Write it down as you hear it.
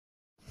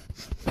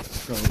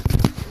Go eat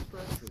your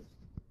breakfast.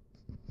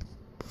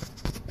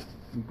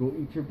 Go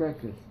eat your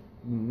breakfast.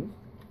 Moose.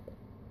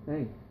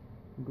 Hey,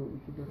 go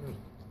eat your breakfast.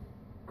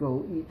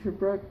 Go eat your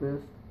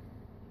breakfast.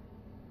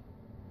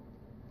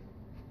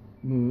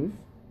 Moose.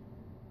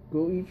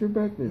 Go eat your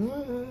breakfast.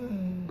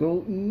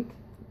 Go eat.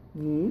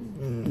 Moose.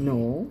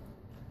 No.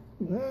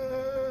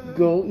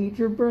 Go eat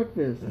your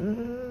breakfast.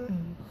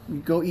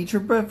 Go eat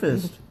your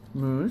breakfast.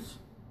 Moose.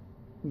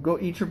 Go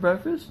eat your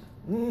breakfast.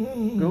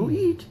 Go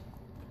eat.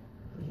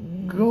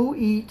 Go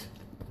eat.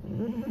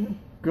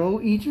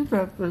 Go eat your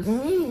breakfast.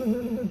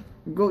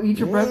 Go eat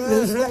your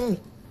breakfast.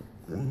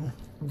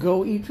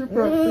 Go eat your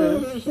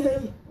breakfast.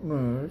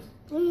 Moose.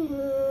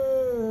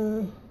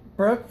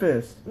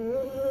 Breakfast.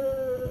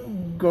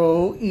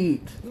 Go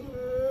eat.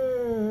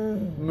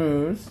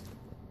 Moose.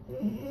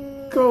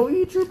 Go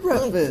eat your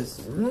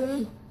breakfast.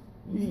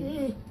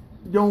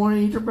 Don't want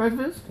to eat your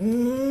breakfast?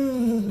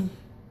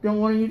 Don't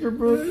want to eat your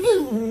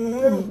breakfast?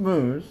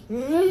 Moose.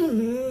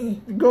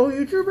 Go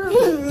eat your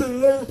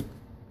breakfast.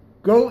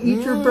 Go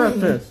eat your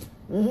breakfast.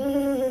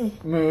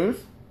 Moose.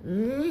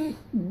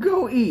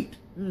 Go eat.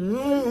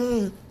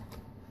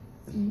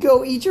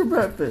 Go eat your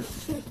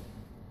breakfast.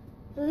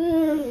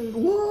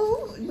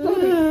 Well,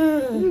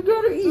 you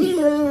gotta eat.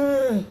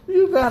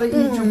 You gotta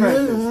eat your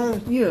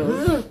breakfast.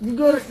 Yeah, you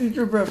gotta eat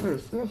your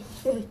breakfast.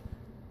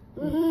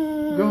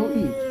 Go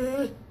eat.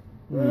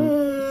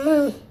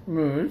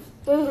 Moose.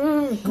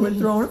 Quit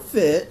throwing a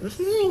fit.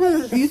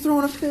 Are you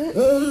throwing a fit?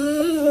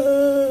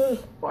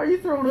 Why are you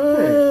throwing a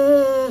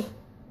fit?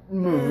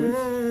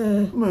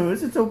 Moose.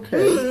 Moose, it's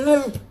okay.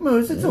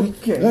 Moose, it's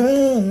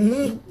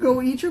okay.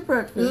 Go eat your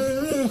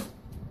breakfast.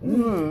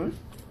 Moose.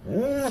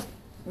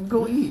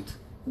 Go eat.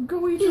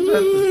 Go eat your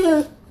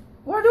breakfast.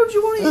 Why don't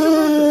you want to eat your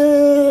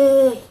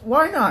breakfast?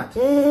 Why not?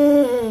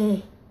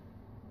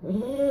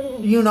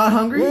 You not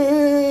hungry?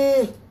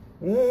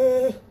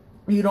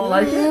 You don't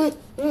like it?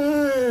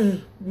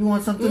 You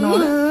want something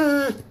on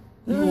it?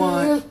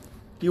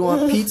 You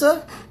want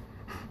pizza?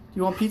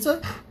 You want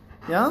pizza?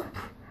 Yeah?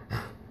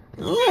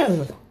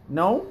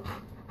 No?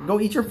 Go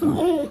eat your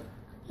food.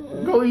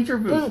 Go eat your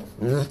food.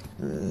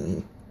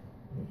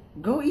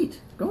 Go eat.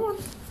 Go on.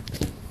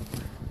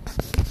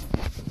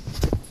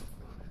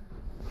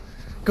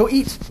 Go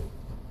eat.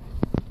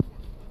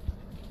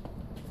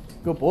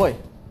 Good boy.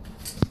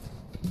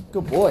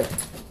 Good boy.